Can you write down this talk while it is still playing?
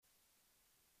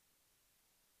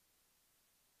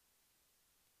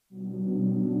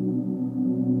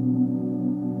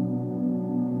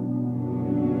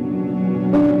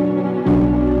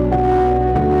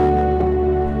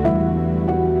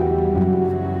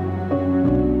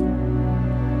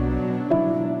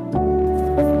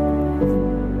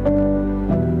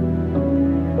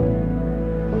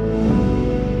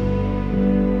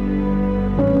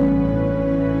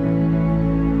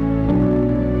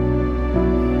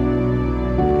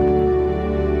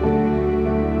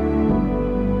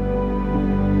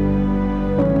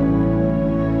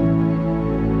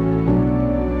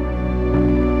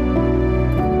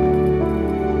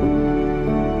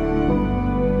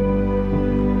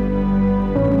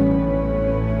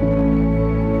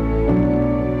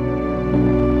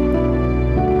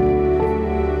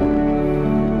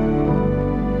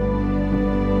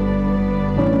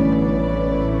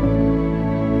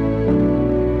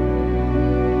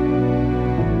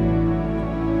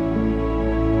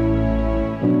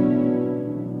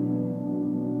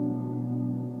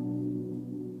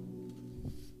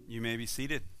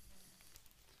seated.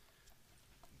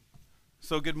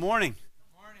 So good morning.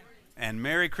 And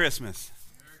Merry Christmas.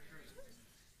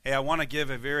 Hey, I want to give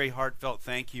a very heartfelt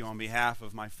thank you on behalf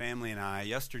of my family and I.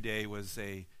 Yesterday was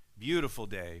a beautiful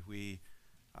day. We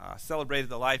celebrated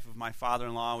the life of my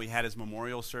father-in-law. We had his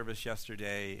memorial service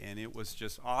yesterday, and it was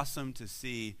just awesome to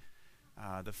see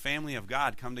the family of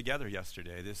God come together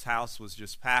yesterday. This house was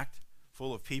just packed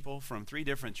full of people from 3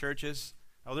 different churches.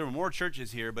 Oh, there were more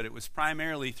churches here, but it was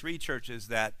primarily 3 churches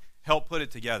that helped put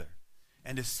it together.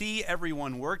 And to see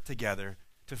everyone work together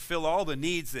to fill all the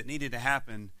needs that needed to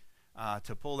happen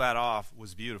to pull that off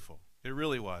was beautiful. It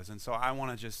really was. And so I want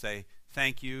to just say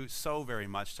thank you so very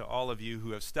much to all of you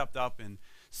who have stepped up in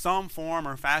some form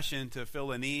or fashion to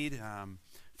fill a need,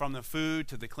 from the food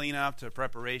to the cleanup to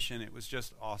preparation. It was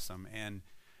just awesome. And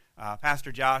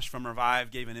Pastor Josh from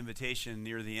Revive gave an invitation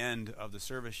near the end of the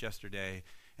service yesterday,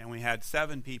 and we had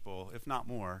 7 people, if not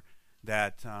more,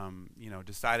 that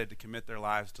decided to commit their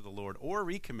lives to the Lord or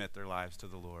recommit their lives to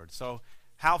the Lord. So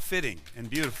how fitting and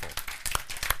beautiful.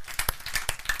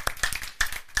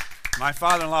 My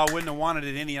father-in-law wouldn't have wanted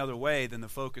it any other way than the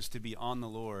focus to be on the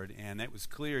Lord, and it was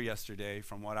clear yesterday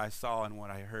from what I saw and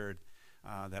what I heard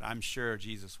that I'm sure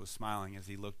Jesus was smiling as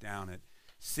he looked down at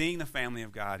seeing the family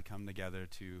of God come together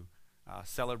to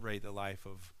celebrate the life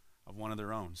of one of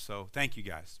their own. So thank you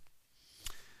guys.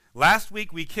 Last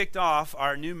week we kicked off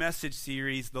our new message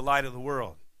series, The Light of the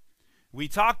World. We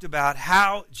talked about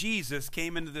how Jesus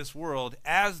came into this world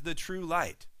as the true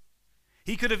light.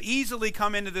 He could have easily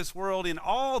come into this world in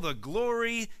all the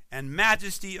glory and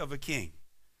majesty of a king,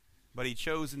 but he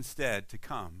chose instead to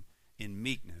come in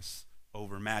meekness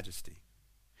over majesty.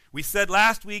 We said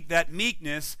last week that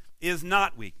meekness is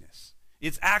not weakness.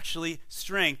 It's actually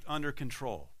strength under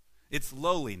control. It's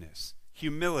lowliness,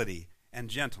 humility, and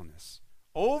gentleness.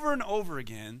 Over and over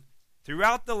again,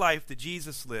 throughout the life that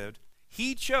Jesus lived,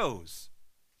 he chose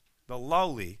the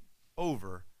lowly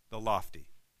over the lofty.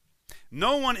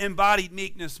 No one embodied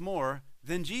meekness more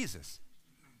than Jesus.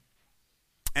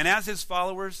 And as his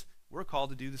followers, we're called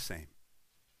to do the same.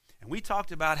 And we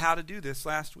talked about how to do this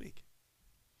last week.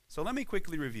 So let me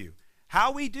quickly review.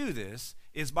 How we do this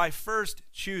is by first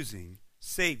choosing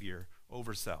Savior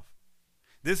over self.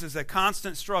 This is a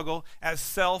constant struggle as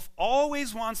self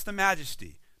always wants the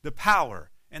majesty, the power,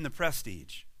 and the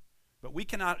prestige. But we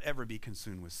cannot ever be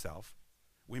consumed with self.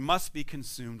 We must be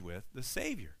consumed with the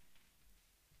Savior.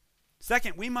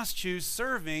 Second, we must choose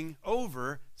serving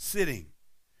over sitting,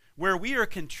 where we are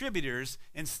contributors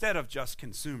instead of just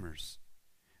consumers.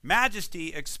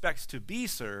 Majesty expects to be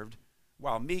served,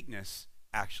 while meekness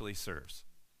actually serves.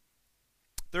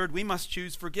 Third, we must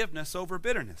choose forgiveness over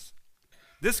bitterness.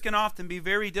 This can often be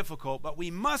very difficult, but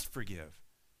we must forgive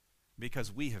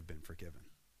because we have been forgiven.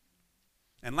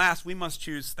 And last, we must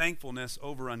choose thankfulness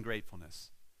over ungratefulness.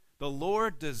 The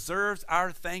Lord deserves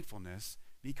our thankfulness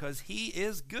because he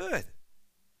is good.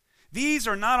 These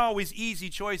are not always easy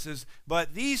choices,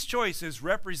 but these choices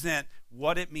represent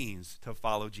what it means to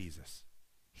follow Jesus.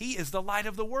 He is the light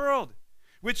of the world,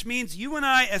 which means you and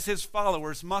I as his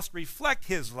followers must reflect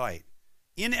his light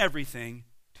in everything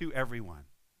to everyone.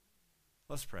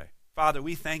 Let's pray. Father,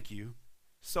 we thank you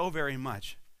so very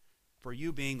much for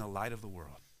you being the light of the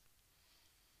world.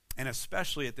 And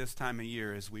especially at this time of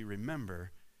year as we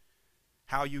remember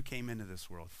how you came into this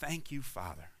world. Thank you,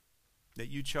 Father, that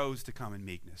you chose to come in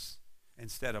meekness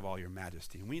instead of all your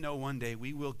majesty. And we know one day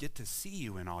we will get to see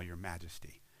you in all your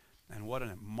majesty. And what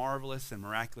a marvelous and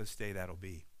miraculous day that'll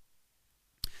be.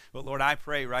 But Lord, I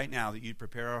pray right now that you'd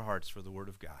prepare our hearts for the word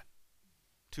of God.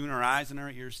 Tune our eyes and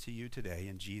our ears to you today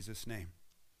in Jesus' name.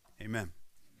 Amen.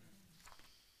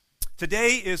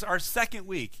 Today is our second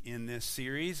week in this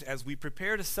series as we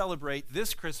prepare to celebrate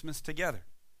this Christmas together.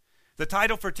 The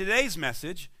title for today's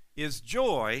message is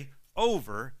Joy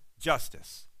Over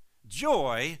Justice.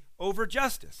 Joy over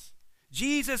justice.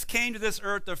 Jesus came to this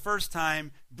earth the first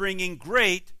time bringing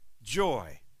great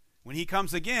joy. When he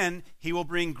comes again, he will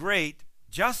bring great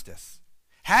justice.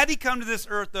 Had he come to this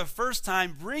earth the first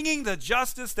time bringing the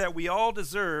justice that we all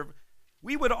deserve,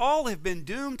 we would all have been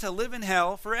doomed to live in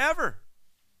hell forever.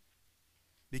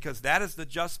 Because that is the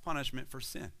just punishment for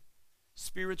sin.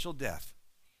 Spiritual death.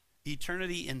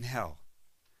 Eternity in hell.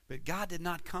 But God did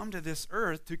not come to this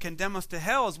earth to condemn us to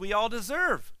hell as we all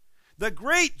deserve. The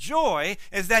great joy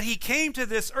is that he came to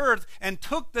this earth and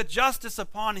took the justice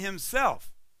upon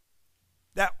himself.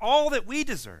 That all that we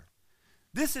deserve.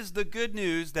 This is the good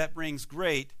news that brings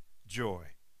great joy.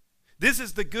 This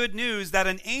is the good news that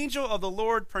an angel of the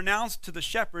Lord pronounced to the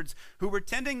shepherds who were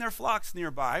tending their flocks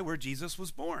nearby where Jesus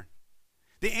was born.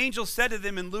 The angel said to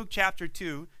them in Luke chapter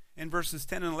 2, in verses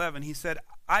 10 and 11, he said,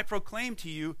 I proclaim to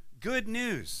you good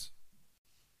news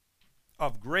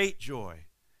of great joy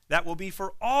that will be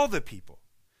for all the people.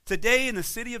 Today in the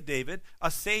city of David,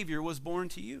 a Savior was born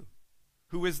to you,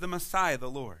 who is the Messiah, the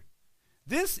Lord.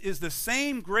 This is the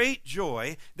same great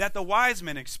joy that the wise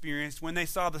men experienced when they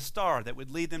saw the star that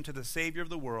would lead them to the Savior of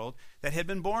the world that had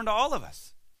been born to all of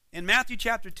us. In Matthew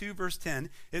chapter 2, verse 10,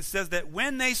 it says that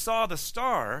when they saw the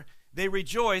star, they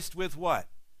rejoiced with what?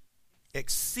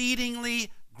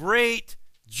 Exceedingly great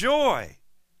joy.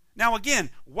 Now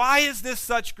again, why is this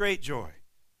such great joy?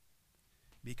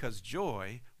 Because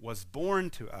joy was born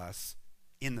to us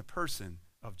in the person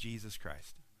of Jesus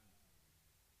Christ.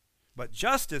 But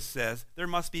justice says there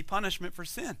must be punishment for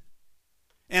sin.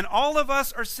 And all of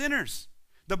us are sinners.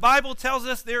 The Bible tells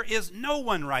us there is no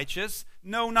one righteous,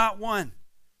 no, not one.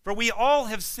 For we all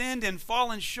have sinned and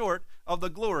fallen short of the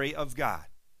glory of God.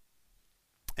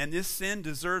 And this sin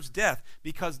deserves death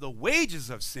because the wages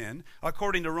of sin,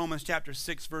 according to Romans chapter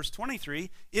 6, verse 23,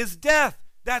 is death.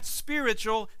 That's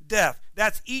spiritual death.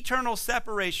 That's eternal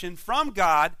separation from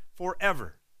God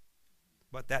forever.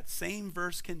 But that same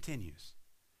verse continues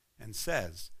and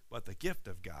says, but the gift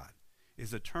of God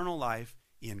is eternal life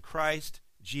in Christ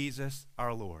Jesus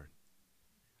our Lord.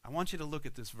 I want you to look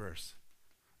at this verse.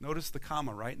 Notice the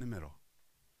comma right in the middle.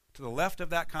 To the left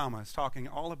of that comma is talking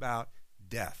all about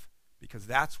death, because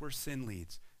that's where sin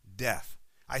leads, death.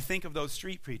 I think of those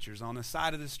street preachers on the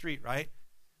side of the street, right?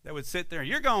 That would sit there,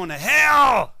 you're going to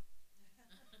hell!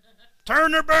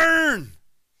 Turn or burn!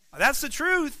 That's the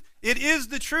truth. It is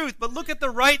the truth. But look at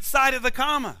the right side of the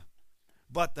comma.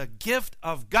 But the gift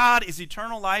of God is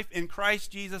eternal life in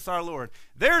Christ Jesus our Lord.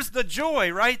 There's the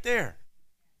joy right there.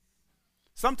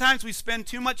 Sometimes we spend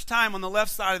too much time on the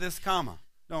left side of this comma,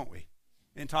 don't we,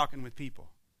 in talking with people.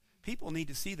 People need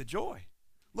to see the joy.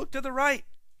 Look to the right.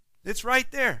 It's right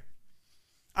there.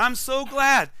 I'm so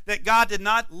glad that God did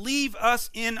not leave us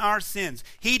in our sins.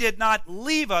 He did not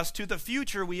leave us to the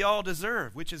future we all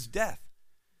deserve, which is death.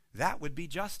 That would be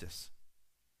justice.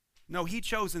 No, he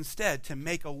chose instead to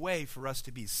make a way for us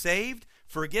to be saved,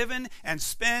 forgiven, and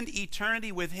spend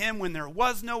eternity with him when there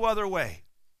was no other way.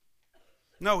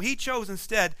 No, he chose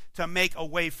instead to make a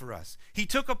way for us. He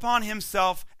took upon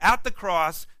himself at the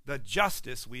cross the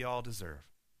justice we all deserve.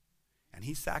 And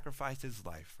he sacrificed his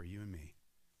life for you and me.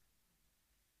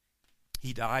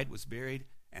 He died, was buried,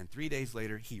 and 3 days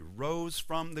later he rose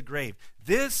from the grave.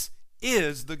 This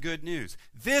is the good news.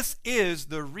 This is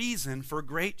the reason for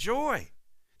great joy.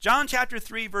 John chapter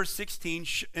 3, verse 16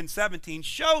 and 17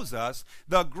 shows us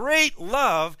the great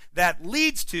love that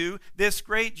leads to this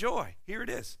great joy. Here it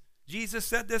is. Jesus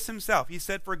said this himself. He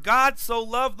said, "For God so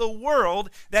loved the world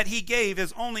that he gave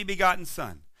his only begotten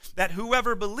Son, that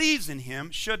whoever believes in him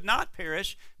should not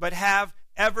perish, but have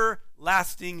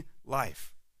everlasting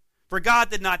life. For God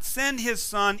did not send his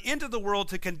Son into the world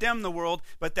to condemn the world,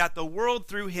 but that the world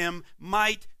through him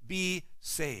might be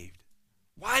saved."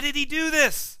 Why did he do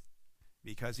this?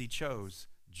 Because he chose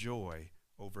joy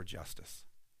over justice.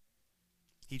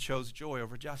 He chose joy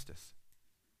over justice.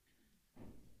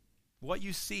 What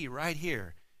you see right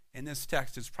here in this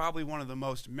text is probably one of the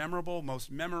most memorable,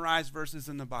 most memorized verses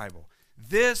in the Bible.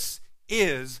 This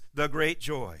is the great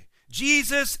joy.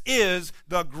 Jesus is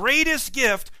the greatest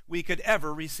gift we could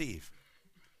ever receive.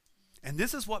 And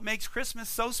this is what makes Christmas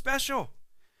so special,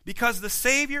 because the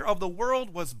Savior of the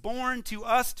world was born to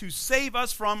us to save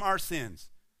us from our sins.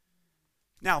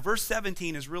 Now, verse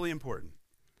 17 is really important.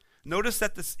 Notice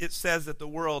that it says that the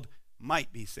world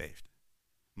might be saved.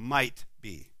 Might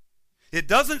be. It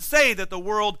doesn't say that the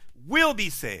world will be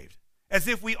saved, as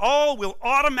if we all will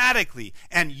automatically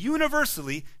and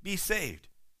universally be saved.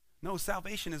 No,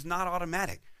 salvation is not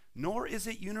automatic, nor is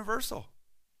it universal.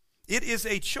 It is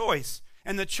a choice,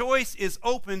 and the choice is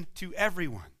open to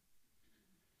everyone.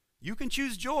 You can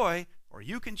choose joy, or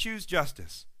you can choose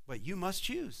justice, but you must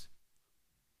choose.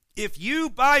 If you,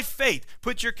 by faith,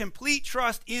 put your complete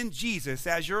trust in Jesus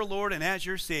as your Lord and as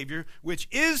your Savior, which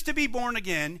is to be born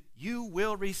again, you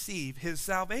will receive his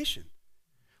salvation,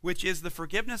 which is the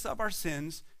forgiveness of our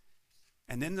sins,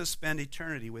 and then to spend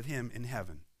eternity with him in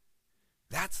heaven.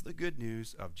 That's the good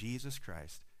news of Jesus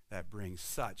Christ that brings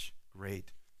such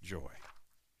great joy.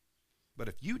 But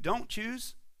if you don't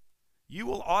choose, you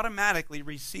will automatically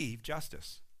receive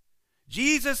justice.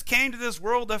 Jesus came to this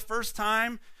world the first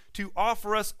time to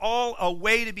offer us all a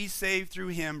way to be saved through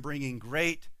him, bringing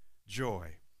great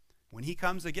joy. When he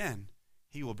comes again,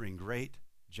 he will bring great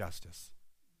justice.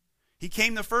 He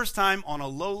came the first time on a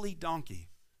lowly donkey,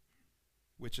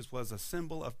 which was a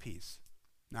symbol of peace.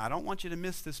 Now, I don't want you to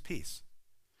miss this piece.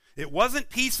 It wasn't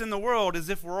peace in the world as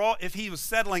if he was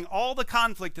settling all the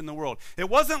conflict in the world. It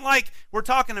wasn't like we're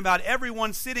talking about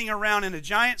everyone sitting around in a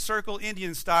giant circle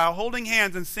Indian style, holding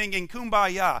hands and singing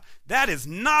Kumbaya. That is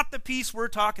not the peace we're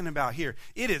talking about here.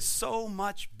 It is so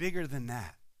much bigger than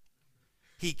that.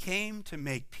 He came to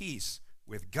make peace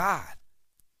with God.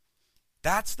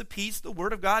 That's the peace the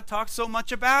Word of God talks so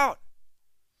much about.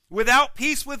 Without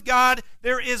peace with God,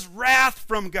 there is wrath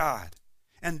from God.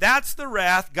 And that's the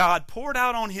wrath God poured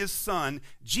out on his Son,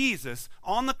 Jesus,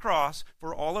 on the cross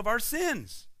for all of our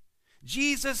sins.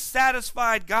 Jesus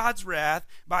satisfied God's wrath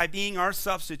by being our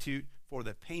substitute for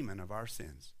the payment of our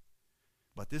sins.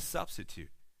 But this substitute,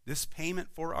 this payment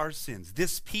for our sins,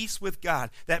 this peace with God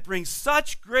that brings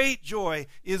such great joy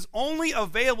is only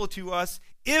available to us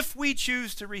if we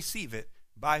choose to receive it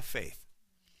by faith.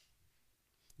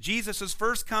 Jesus'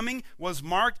 first coming was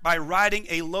marked by riding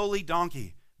a lowly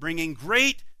donkey, bringing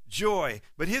great joy.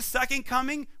 But his second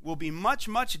coming will be much,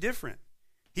 much different.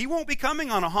 He won't be coming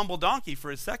on a humble donkey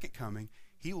for his second coming.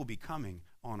 He will be coming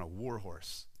on a war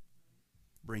horse,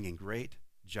 bringing great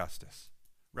justice.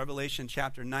 Revelation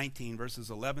chapter 19,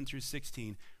 verses 11 through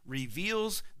 16,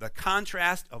 reveals the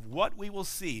contrast of what we will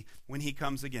see when he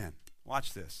comes again.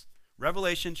 Watch this.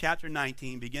 Revelation chapter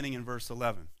 19, beginning in verse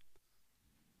 11.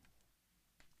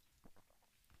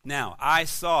 Now, I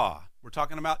saw, we're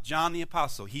talking about John the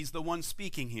Apostle. He's the one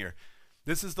speaking here.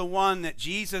 This is the one that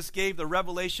Jesus gave the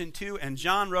revelation to, and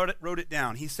John wrote it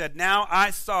down. He said, now I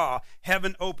saw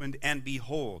heaven opened, and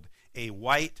behold, a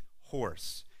white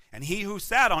horse. And he who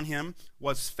sat on him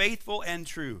was faithful and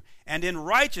true. And in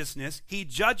righteousness he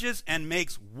judges and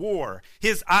makes war.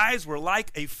 His eyes were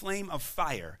like a flame of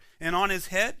fire, and on his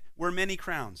head were many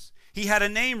crowns. He had a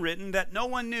name written that no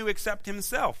one knew except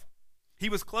himself. He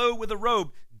was clothed with a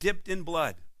robe dipped in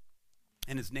blood,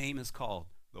 and his name is called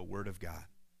the Word of God.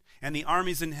 And the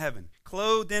armies in heaven,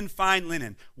 clothed in fine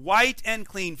linen, white and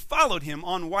clean, followed him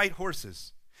on white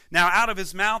horses. Now out of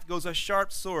his mouth goes a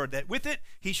sharp sword, that with it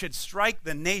he should strike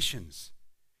the nations,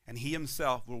 and he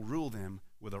himself will rule them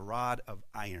with a rod of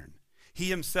iron. He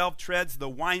himself treads the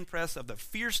winepress of the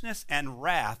fierceness and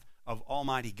wrath of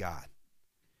Almighty God.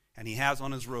 And he has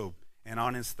on his robe and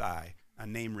on his thigh a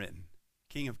name written,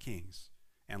 King of Kings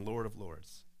and Lord of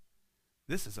Lords.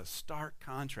 This is a stark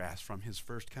contrast from his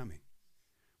first coming.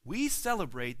 We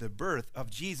celebrate the birth of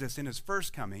Jesus in his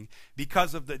first coming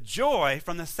because of the joy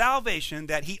from the salvation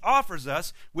that he offers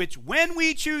us, which when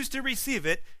we choose to receive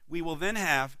it, we will then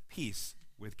have peace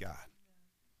with God.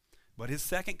 But his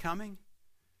second coming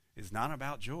is not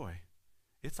about joy.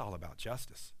 It's all about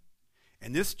justice.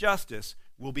 And this justice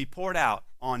will be poured out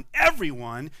on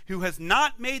everyone who has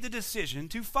not made the decision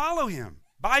to follow him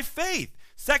by faith.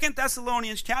 2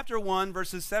 Thessalonians chapter 1,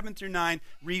 verses 7 through 9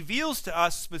 reveals to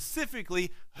us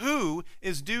specifically who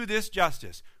is due this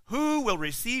justice. Who will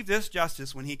receive this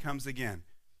justice when he comes again?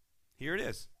 Here it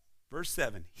is. Verse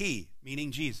 7. He,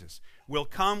 meaning Jesus, will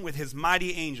come with his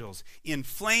mighty angels in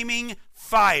flaming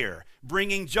fire,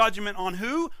 bringing judgment on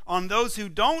who? On those who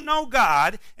don't know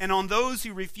God and on those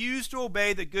who refuse to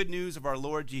obey the good news of our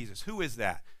Lord Jesus. Who is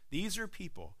that? These are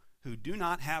people who do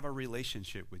not have a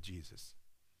relationship with Jesus.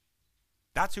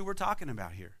 That's who we're talking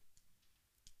about here.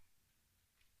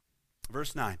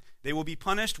 Verse 9, they will be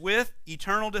punished with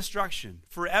eternal destruction,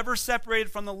 forever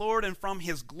separated from the Lord and from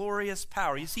his glorious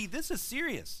power. You see, this is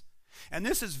serious. And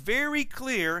this is very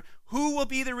clear who will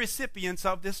be the recipients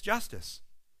of this justice.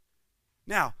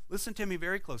 Now, listen to me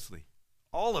very closely.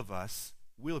 All of us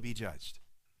will be judged.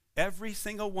 Every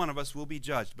single one of us will be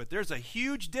judged. But there's a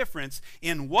huge difference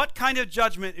in what kind of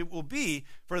judgment it will be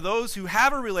for those who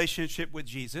have a relationship with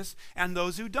Jesus and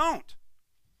those who don't.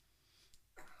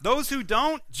 Those who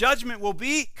don't, judgment will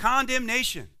be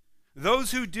condemnation.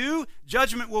 Those who do,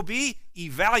 judgment will be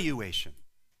evaluation.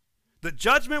 The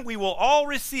judgment we will all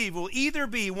receive will either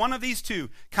be one of these two,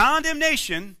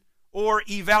 condemnation or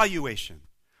evaluation.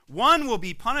 One will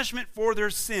be punishment for their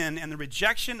sin and the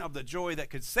rejection of the joy that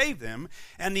could save them,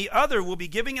 and the other will be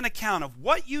giving an account of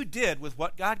what you did with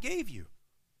what God gave you.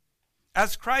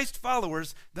 As Christ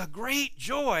followers, the great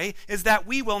joy is that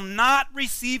we will not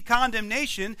receive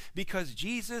condemnation because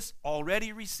Jesus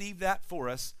already received that for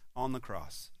us on the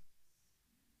cross.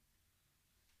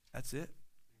 That's it.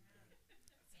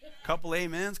 Couple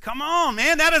amens. Come on,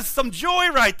 man. That is some joy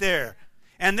right there.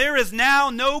 And there is now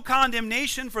no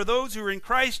condemnation for those who are in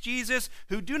Christ Jesus,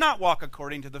 who do not walk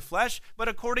according to the flesh, but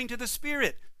according to the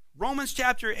Spirit. Romans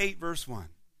chapter 8, verse 1.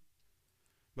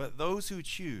 But those who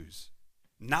choose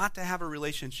not to have a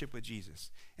relationship with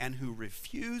Jesus and who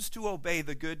refuse to obey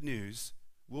the good news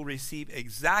will receive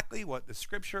exactly what the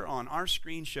scripture on our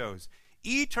screen shows: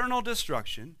 eternal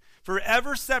destruction,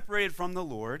 forever separated from the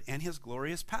Lord and his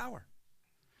glorious power.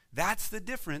 That's the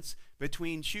difference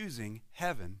between choosing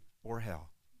heaven or hell.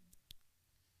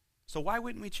 So why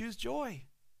wouldn't we choose joy?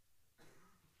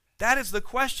 That is the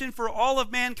question for all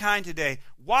of mankind today.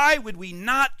 Why would we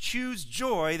not choose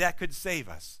joy that could save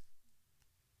us?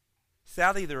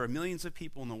 Sadly, there are millions of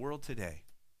people in the world today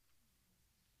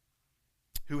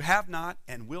who have not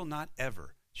and will not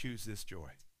ever choose this joy.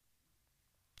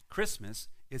 Christmas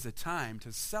is a time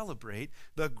to celebrate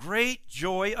the great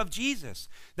joy of Jesus,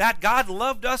 that God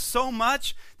loved us so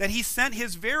much that he sent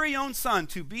his very own Son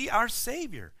to be our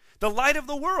Savior, the light of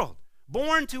the world,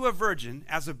 born to a virgin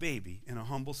as a baby in a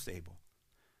humble stable,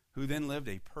 who then lived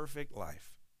a perfect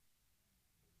life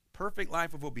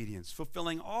of obedience,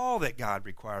 fulfilling all that God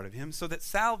required of him so that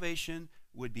salvation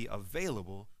would be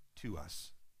available to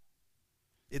us.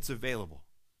 It's available,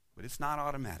 but it's not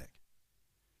automatic.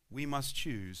 We must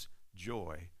choose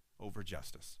joy over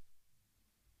justice.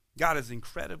 God is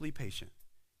incredibly patient.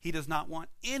 He does not want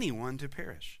anyone to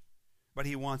perish, but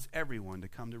he wants everyone to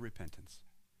come to repentance,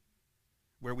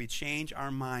 where we change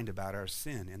our mind about our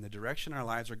sin and the direction our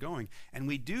lives are going. And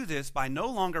we do this by no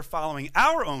longer following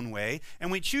our own way, and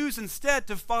we choose instead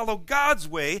to follow God's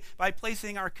way by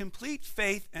placing our complete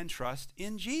faith and trust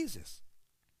in Jesus.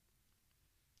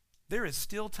 There is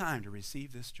still time to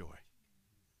receive this joy.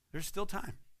 There's still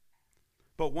time.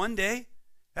 But one day,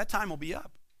 that time will be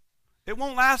up. It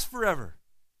won't last forever.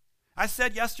 I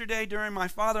said yesterday during my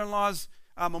father-in-law's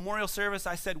memorial service,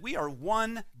 I said, we are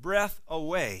one breath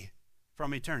away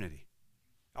from eternity.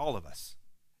 All of us.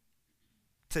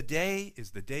 Today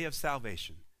is the day of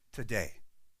salvation. Today.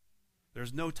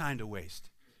 There's no time to waste.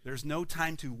 There's no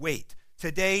time to wait.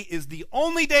 Today is the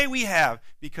only day we have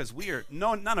because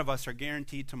none of us are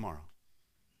guaranteed tomorrow.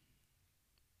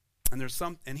 And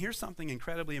here's something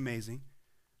incredibly amazing,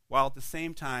 while at the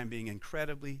same time being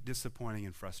incredibly disappointing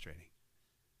and frustrating.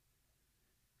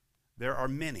 There are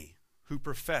many who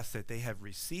profess that they have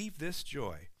received this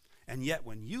joy, and yet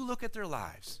when you look at their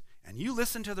lives and you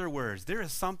listen to their words, there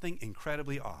is something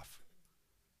incredibly off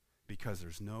because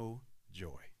there's no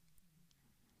joy.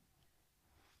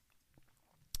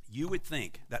 You would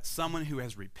think that someone who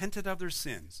has repented of their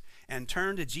sins and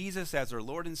turned to Jesus as their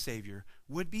Lord and Savior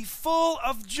would be full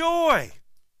of joy.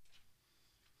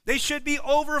 They should be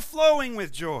overflowing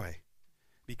with joy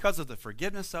because of the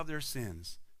forgiveness of their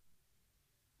sins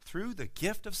through the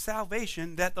gift of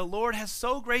salvation that the Lord has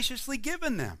so graciously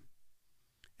given them.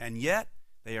 And yet,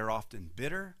 they are often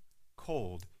bitter,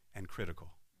 cold, and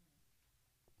critical.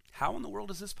 How in the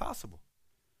world is this possible?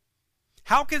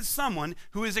 How can someone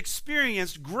who has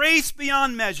experienced grace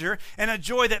beyond measure and a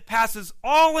joy that passes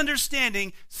all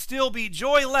understanding still be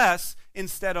joyless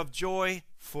instead of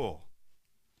joyful?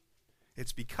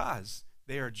 It's because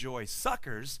they are joy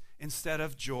suckers instead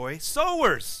of joy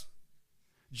sowers.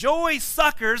 Joy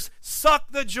suckers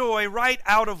suck the joy right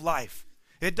out of life.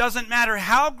 It doesn't matter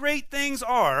how great things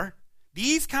are,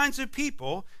 these kinds of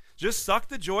people just suck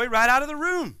the joy right out of the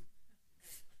room.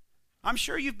 I'm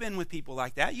sure you've been with people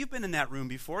like that. You've been in that room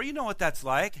before. You know what that's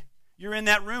like. You're in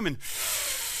that room and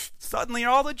suddenly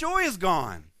all the joy is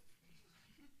gone.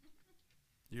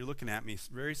 You're looking at me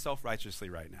very self-righteously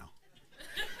right now.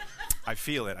 I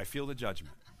feel it. I feel the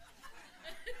judgment.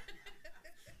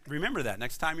 Remember that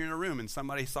next time you're in a room and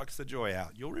somebody sucks the joy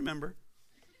out. You'll remember.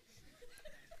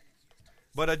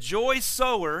 But a joy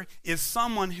sower is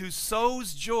someone who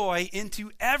sows joy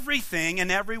into everything and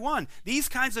everyone. These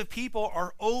kinds of people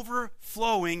are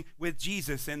overflowing with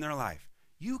Jesus in their life.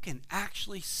 You can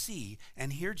actually see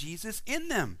and hear Jesus in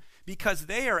them because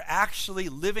they are actually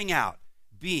living out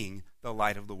being the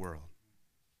light of the world.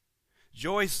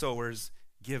 Joy sowers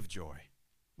give joy,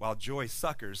 while joy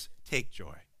suckers take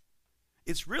joy.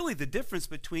 It's really the difference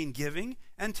between giving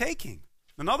and taking.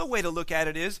 Another way to look at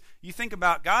it is, you think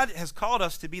about God has called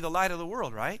us to be the light of the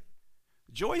world, right?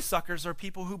 Joy suckers are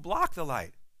people who block the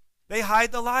light. They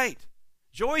hide the light.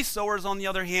 Joy sowers, on the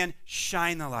other hand,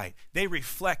 shine the light. They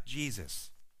reflect Jesus.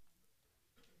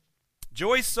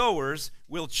 Joy sowers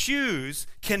will choose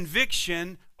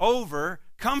conviction over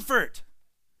comfort.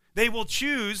 They will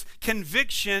choose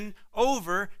conviction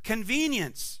over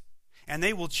convenience. And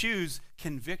they will choose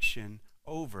conviction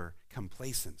over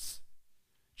complacence.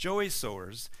 Joy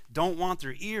sowers don't want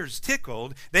their ears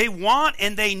tickled. They want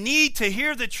and they need to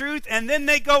hear the truth, and then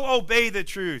they go obey the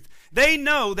truth. They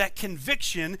know that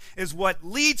conviction is what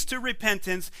leads to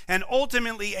repentance and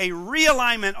ultimately a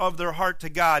realignment of their heart to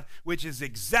God, which is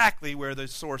exactly where the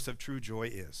source of true joy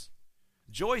is.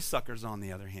 Joy suckers, on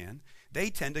the other hand, they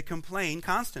tend to complain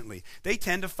constantly. They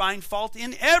tend to find fault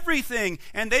in everything,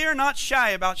 and they are not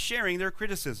shy about sharing their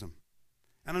criticism.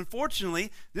 And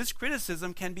unfortunately, this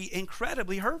criticism can be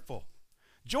incredibly hurtful.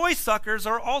 Joy suckers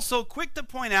are also quick to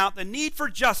point out the need for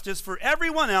justice for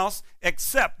everyone else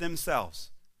except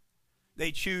themselves.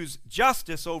 They choose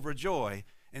justice over joy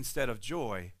instead of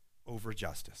joy over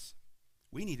justice.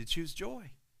 We need to choose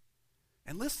joy.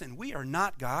 And listen, we are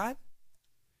not God.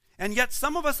 And yet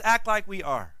some of us act like we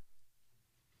are.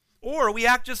 Or we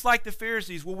act just like the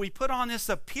Pharisees, where we put on this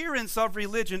appearance of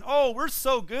religion. Oh, we're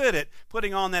so good at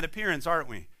putting on that appearance, aren't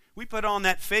we? We put on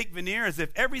that fake veneer as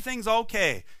if everything's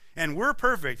okay, and we're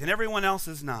perfect, and everyone else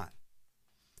is not.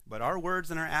 But our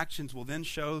words and our actions will then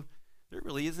show there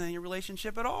really isn't any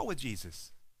relationship at all with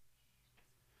Jesus.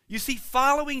 You see,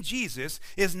 following Jesus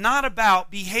is not about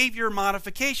behavior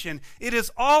modification. It is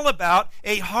all about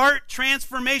a heart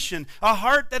transformation, a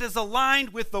heart that is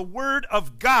aligned with the Word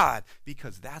of God,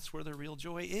 because that's where the real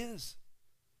joy is.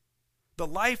 The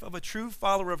life of a true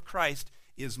follower of Christ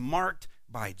is marked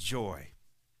by joy.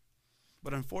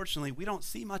 But unfortunately, we don't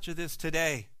see much of this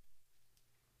today.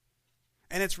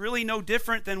 And it's really no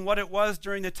different than what it was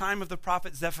during the time of the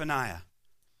prophet Zephaniah,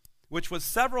 which was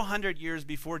several hundred years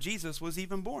before Jesus was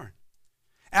even born.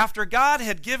 After God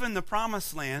had given the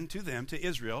promised land to them, to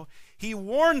Israel, he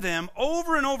warned them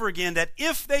over and over again that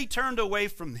if they turned away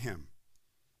from him,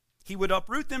 he would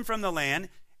uproot them from the land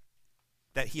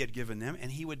that he had given them,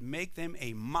 and he would make them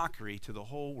a mockery to the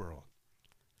whole world.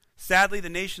 Sadly, the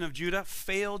nation of Judah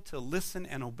failed to listen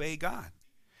and obey God.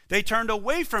 They turned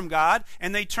away from God,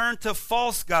 and they turned to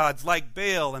false gods like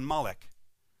Baal and Moloch.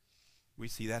 We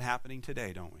see that happening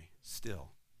today, don't we?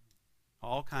 Still.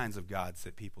 All kinds of gods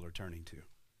that people are turning to.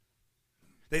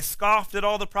 They scoffed at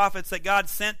all the prophets that God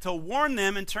sent to warn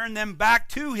them and turn them back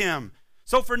to him.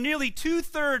 So for nearly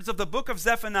 2/3 of the book of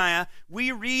Zephaniah,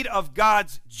 we read of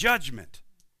God's judgment.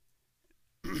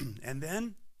 And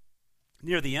then,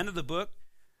 near the end of the book,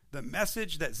 the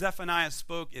message that Zephaniah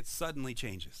spoke, it suddenly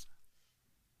changes.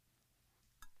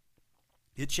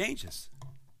 It changes.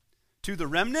 To the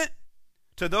remnant,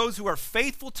 to those who are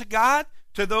faithful to God,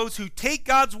 to those who take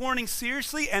God's warning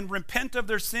seriously and repent of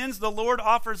their sins, the Lord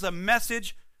offers a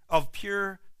message of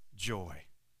pure joy.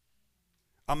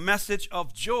 A message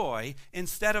of joy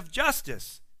instead of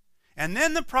justice. And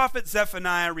then the prophet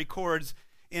Zephaniah records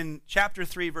in chapter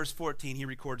 3, verse 14, he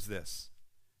records this.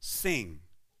 Sing,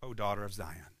 O daughter of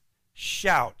Zion.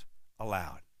 Shout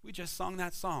aloud. We just sung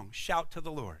that song, Shout to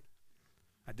the Lord.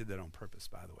 I did that on purpose,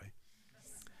 by the way.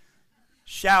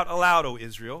 Shout aloud, O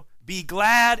Israel. Be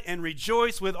glad and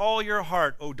rejoice with all your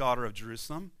heart, O daughter of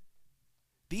Jerusalem.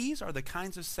 These are the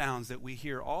kinds of sounds that we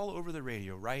hear all over the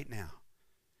radio right now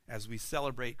as we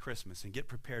celebrate Christmas and get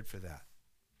prepared for that.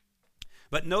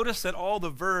 But notice that all the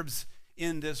verbs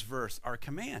in this verse are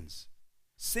commands.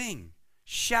 Sing,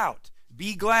 shout,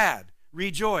 be glad,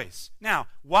 rejoice. Now,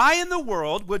 why in the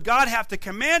world would God have to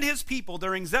command his people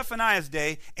during Zephaniah's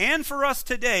day and for us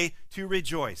today to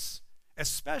rejoice,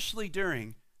 especially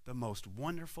during the most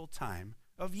wonderful time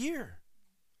of year?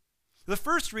 The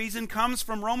first reason comes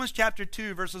from Romans chapter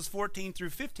 2, verses 14 through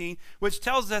 15, which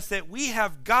tells us that we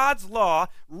have God's law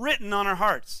written on our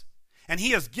hearts, and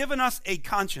he has given us a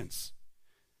conscience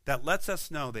that lets us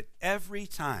know that every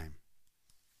time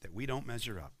that we don't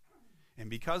measure up, and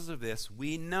because of this,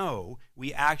 we know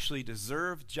we actually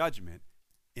deserve judgment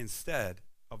instead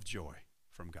of joy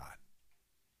from God.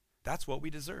 That's what we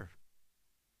deserve.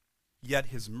 Yet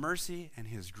his mercy and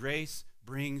his grace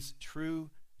brings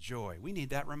true joy. We need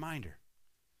that reminder.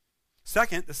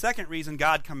 Second, the second reason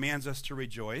God commands us to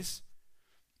rejoice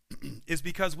is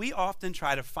because we often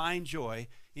try to find joy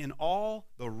in all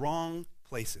the wrong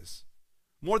places.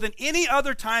 More than any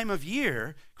other time of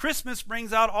year, Christmas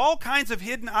brings out all kinds of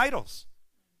hidden idols.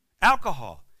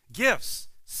 Alcohol, gifts,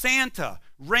 Santa,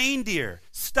 reindeer,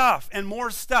 stuff and more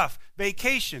stuff,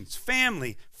 vacations,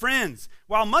 family, friends.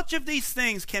 While much of these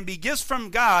things can be gifts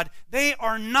from God, they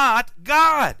are not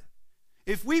God.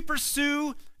 If we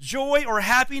pursue joy or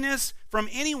happiness from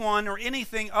anyone or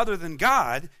anything other than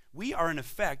God, we are in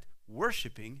effect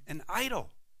worshiping an idol.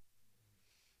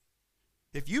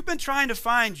 If you've been trying to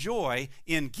find joy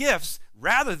in gifts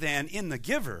rather than in the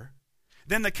giver,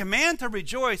 then the command to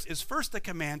rejoice is first the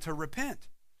command to repent,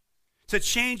 to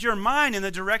change your mind in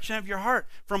the direction of your heart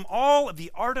from all of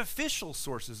the artificial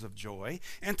sources of joy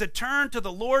and to turn to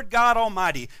the Lord God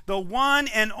Almighty, the one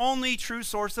and only true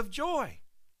source of joy.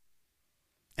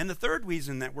 And the third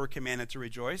reason that we're commanded to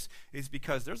rejoice is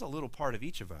because there's a little part of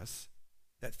each of us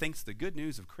that thinks the good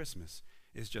news of Christmas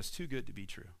is just too good to be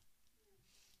true.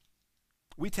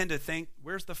 We tend to think,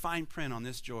 where's the fine print on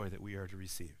this joy that we are to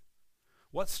receive?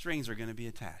 What strings are going to be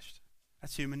attached?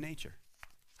 That's human nature.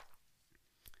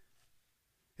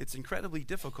 it's incredibly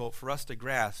difficult for us to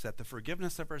grasp that the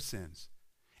forgiveness of our sins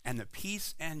and the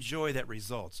peace and joy that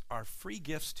results are free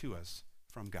gifts to us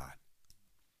from God.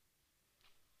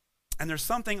 And there's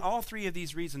something all three of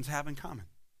these reasons have in common.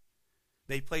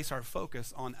 They place our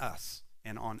focus on us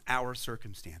and on our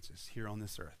circumstances here on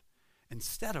this earth,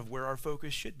 instead of where our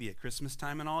focus should be at Christmas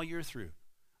time and all year through,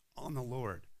 on the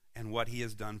Lord and what he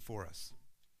has done for us.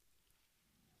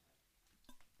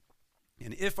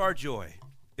 And if our joy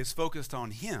is focused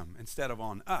on him instead of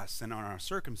on us and on our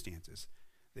circumstances,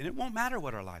 then it won't matter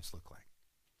what our lives look like.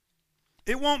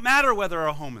 It won't matter whether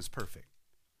our home is perfect.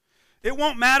 It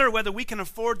won't matter whether we can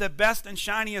afford the best and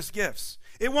shiniest gifts.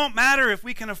 It won't matter if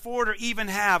we can afford or even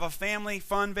have a family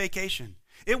fun vacation.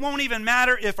 It won't even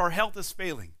matter if our health is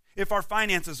failing, if our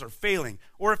finances are failing,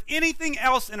 or if anything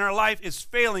else in our life is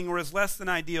failing or is less than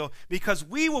ideal, because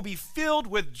we will be filled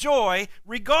with joy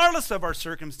regardless of our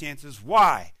circumstances.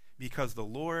 Why? Because the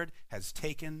Lord has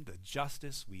taken the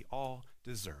justice we all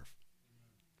deserve.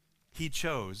 He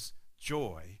chose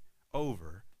joy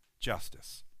over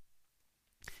justice.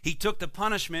 He took the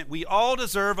punishment we all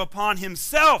deserve upon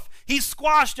himself. He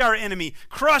squashed our enemy,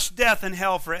 crushed death and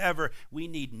hell forever. We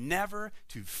need never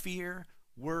to fear,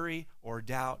 worry, or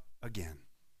doubt again.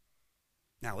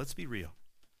 Now, let's be real.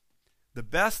 The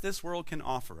best this world can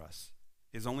offer us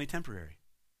is only temporary.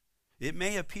 It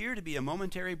may appear to be a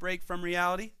momentary break from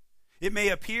reality. It may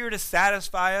appear to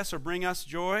satisfy us or bring us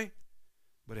joy,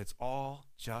 but it's all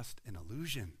just an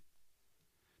illusion.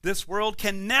 This world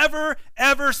can never,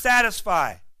 ever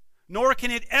satisfy, nor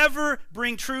can it ever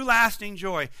bring true lasting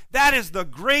joy. That is the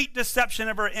great deception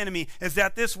of our enemy, is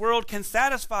that this world can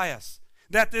satisfy us,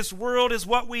 that this world is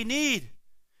what we need.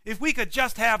 If we could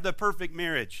just have the perfect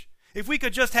marriage, if we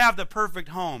could just have the perfect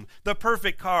home, the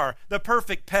perfect car, the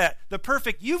perfect pet, the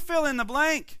perfect, you fill in the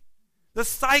blank. The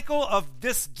cycle of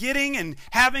this getting and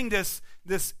having this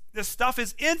stuff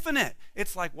is infinite.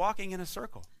 It's like walking in a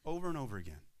circle over and over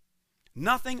again.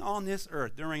 Nothing on this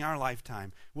earth during our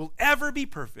lifetime will ever be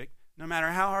perfect, no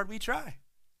matter how hard we try,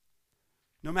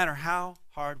 no matter how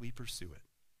hard we pursue it,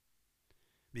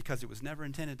 because it was never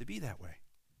intended to be that way.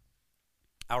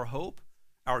 Our hope,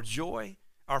 our joy,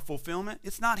 our fulfillment,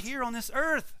 it's not here on this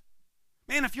earth.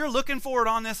 Man, if you're looking for it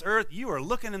on this earth, you are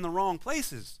looking in the wrong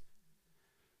places.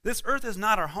 This earth is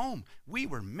not our home. We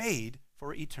were made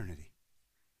for eternity.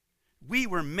 We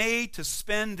were made to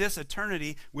spend this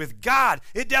eternity with God.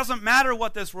 It doesn't matter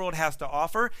what this world has to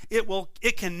offer.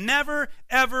 It can never,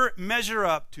 ever measure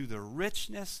up to the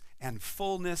richness and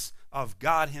fullness of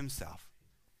God himself.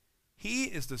 He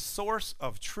is the source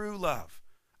of true love,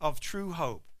 of true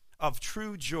hope, of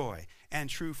true joy, and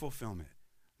true fulfillment.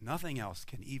 Nothing else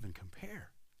can even compare.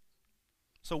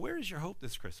 So where is your hope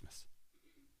this Christmas?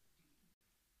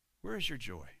 Where is your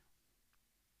joy?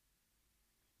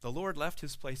 The Lord left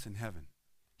his place in heaven.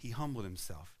 He humbled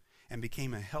himself and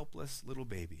became a helpless little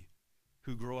baby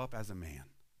who grew up as a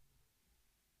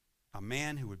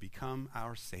man who would become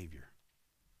our Savior.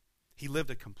 He lived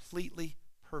a completely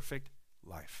perfect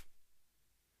life,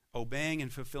 obeying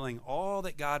and fulfilling all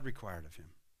that God required of him.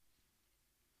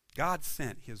 God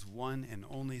sent his one and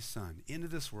only Son into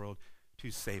this world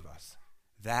to save us.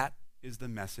 That is the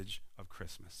message of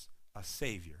Christmas. A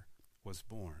Savior was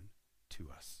born to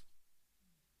us.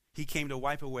 He came to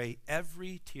wipe away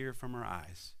every tear from our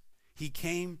eyes. He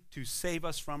came to save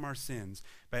us from our sins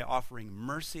by offering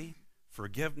mercy,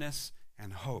 forgiveness,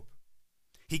 and hope.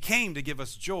 He came to give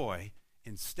us joy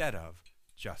instead of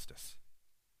justice.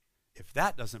 If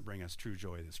that doesn't bring us true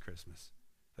joy this Christmas,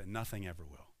 then nothing ever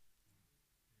will.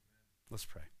 Let's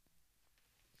pray.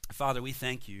 Father, we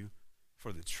thank you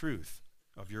for the truth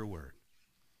of your word.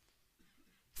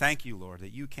 Thank you, Lord,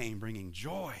 that you came bringing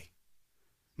joy,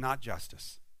 not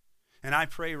justice. And I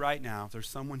pray right now, if there's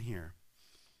someone here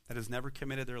that has never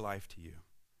committed their life to you,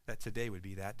 that today would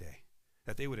be that day,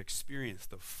 that they would experience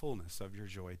the fullness of your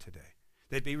joy today.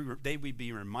 They would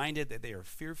be reminded that they are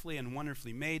fearfully and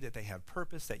wonderfully made, that they have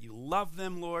purpose, that you love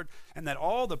them, Lord, and that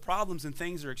all the problems and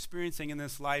things they're experiencing in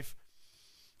this life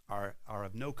are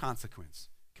of no consequence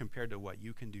compared to what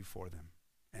you can do for them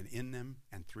and in them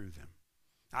and through them.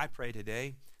 I pray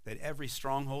today that every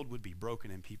stronghold would be broken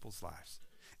in people's lives.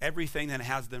 Everything that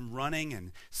has them running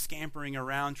and scampering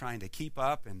around trying to keep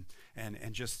up and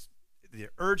just the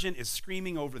urgent is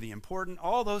screaming over the important,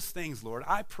 all those things, Lord,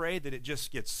 I pray that it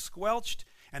just gets squelched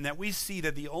and that we see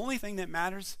that the only thing that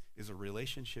matters is a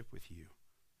relationship with you,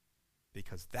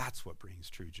 because that's what brings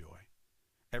true joy.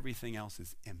 Everything else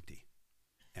is empty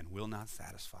and will not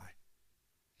satisfy.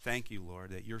 Thank you,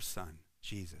 Lord, that your Son,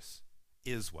 Jesus,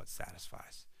 is what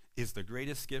satisfies, is the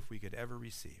greatest gift we could ever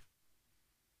receive.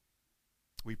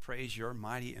 We praise your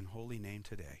mighty and holy name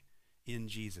today. In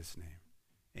Jesus' name,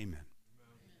 amen.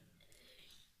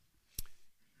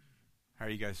 How are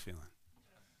you guys feeling?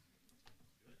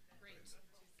 Great.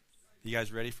 You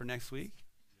guys ready for next week?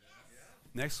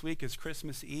 Next week is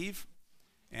Christmas Eve,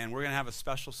 and we're going to have a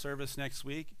special service next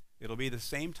week. It'll be the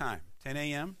same time, 10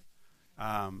 a.m.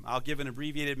 I'll give an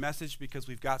abbreviated message because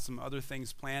we've got some other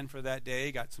things planned for that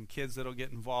day, got some kids that'll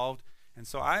get involved. And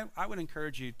so I would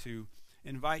encourage you to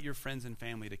invite your friends and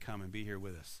family to come and be here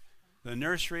with us. The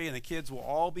nursery and the kids will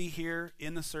all be here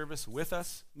in the service with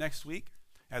us next week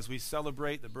as we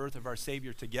celebrate the birth of our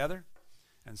Savior together.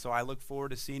 And so I look forward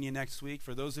to seeing you next week.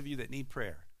 For those of you that need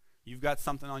prayer, you've got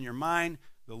something on your mind,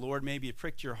 the Lord maybe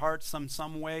pricked your heart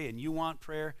some way, and you want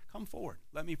prayer, come forward.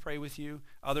 Let me pray with you.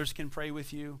 Others can pray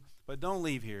with you. But don't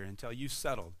leave here until you've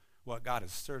settled what God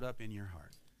has stirred up in your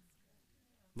heart.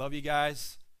 Love you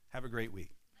guys. Have a great week.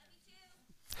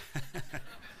 Love you too.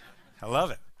 I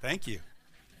love it. Thank you.